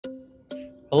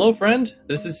Hello friend,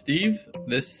 this is Steve.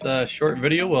 This short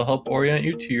video will help orient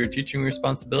you to your teaching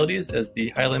responsibilities as the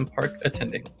Highland Park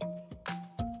attending.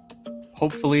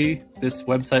 Hopefully this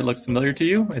website looks familiar to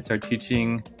you. It's our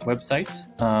teaching website.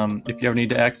 If you ever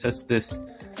need to access this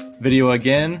video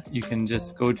again, you can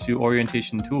just go to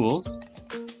Orientation Tools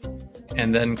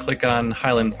and then click on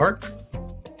Highland Park.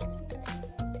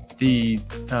 The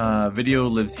video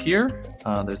lives here.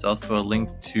 There's also a link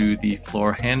to the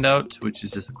floor handout, which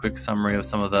is just a quick summary of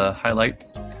some of the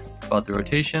highlights about the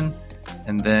rotation.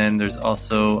 And then there's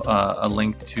also a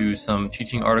link to some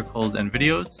teaching articles and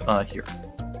videos here.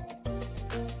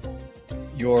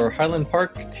 Your Highland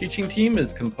Park teaching team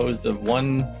is composed of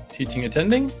 1 teaching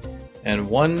attending and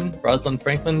 1 Rosalind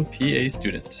Franklin PA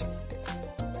student.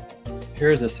 Here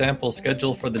is a sample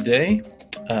schedule for the day.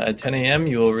 At 10 a.m.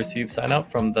 you will receive sign-up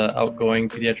from the outgoing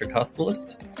pediatric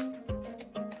hospitalist.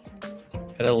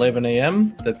 At 11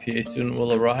 a.m. the PA student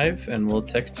will arrive and will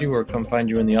text you or come find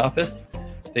you in the office.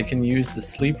 They can use the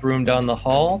sleep room down the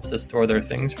hall to store their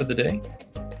things for the day.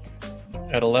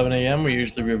 At 11 a.m. we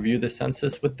usually review the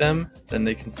census with them. Then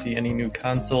they can see any new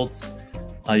consults.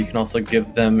 You can also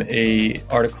give them an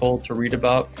article to read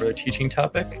about for a teaching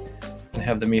topic and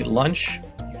have them eat lunch.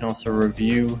 You can also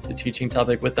review the teaching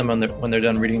topic with them when they're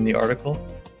done reading the article.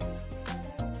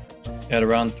 At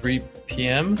around 3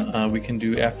 p.m. We can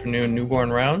do afternoon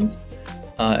newborn rounds.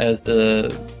 As the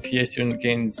PA student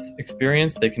gains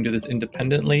experience, they can do this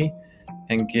independently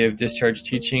and give discharge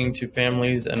teaching to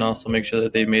families and also make sure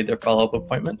that they've made their follow-up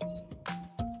appointments.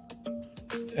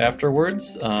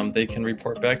 Afterwards, they can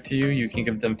report back to you. You can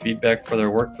give them feedback for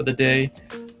their work for the day.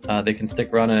 They can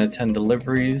stick around and attend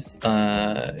deliveries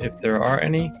if there are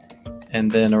any.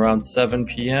 And then around 7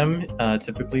 p.m.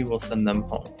 Typically we'll send them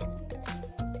home.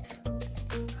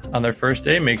 On their first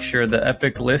day, make sure the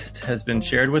EPIC list has been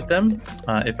shared with them.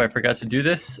 If I forgot to do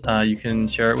this, you can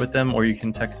share it with them or you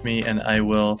can text me and I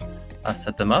will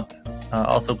set them up.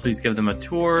 Also, please give them a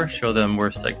tour, show them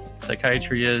where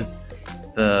psychiatry is,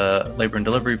 the labor and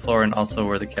delivery floor, and also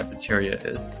where the cafeteria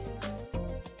is.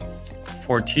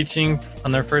 For teaching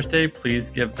on their first day, please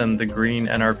give them the green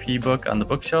NRP book on the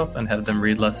bookshelf and have them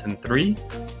read lesson 3,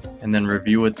 and then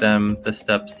review with them the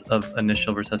steps of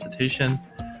initial resuscitation.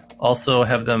 Also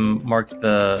have them mark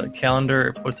the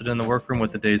calendar posted in the workroom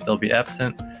with the days they'll be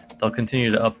absent. They'll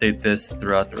continue to update this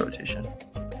throughout the rotation.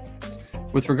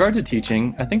 With regard to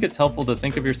teaching, I think it's helpful to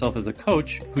think of yourself as a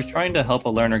coach who's trying to help a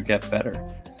learner get better.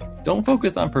 Don't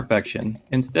focus on perfection.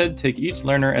 Instead, take each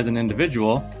learner as an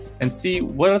individual and see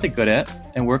what are they good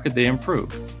at and where could they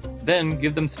improve. Then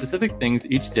give them specific things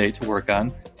each day to work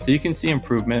on so you can see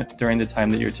improvement during the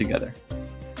time that you're together.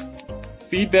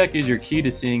 Feedback is your key to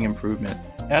seeing improvement.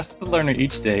 Ask the learner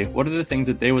each day what are the things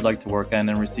that they would like to work on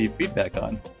and receive feedback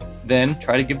on. Then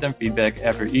try to give them feedback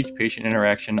after each patient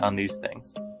interaction on these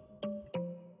things.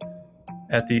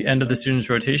 At the end of the student's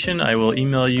rotation, I will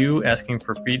email you asking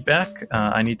for feedback.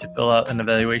 I need to fill out an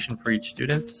evaluation for each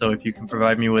student, so if you can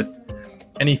provide me with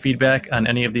any feedback on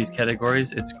any of these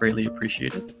categories, it's greatly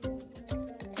appreciated.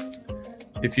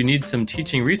 If you need some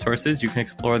teaching resources, you can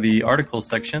explore the articles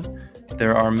section.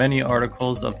 There are many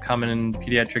articles of common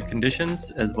pediatric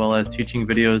conditions, as well as teaching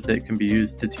videos that can be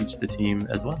used to teach the team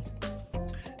as well.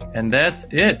 And that's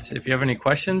it. If you have any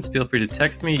questions, feel free to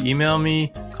text me, email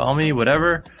me, call me,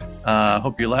 whatever.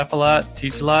 Hope you laugh a lot,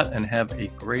 teach a lot, and have a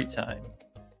great time.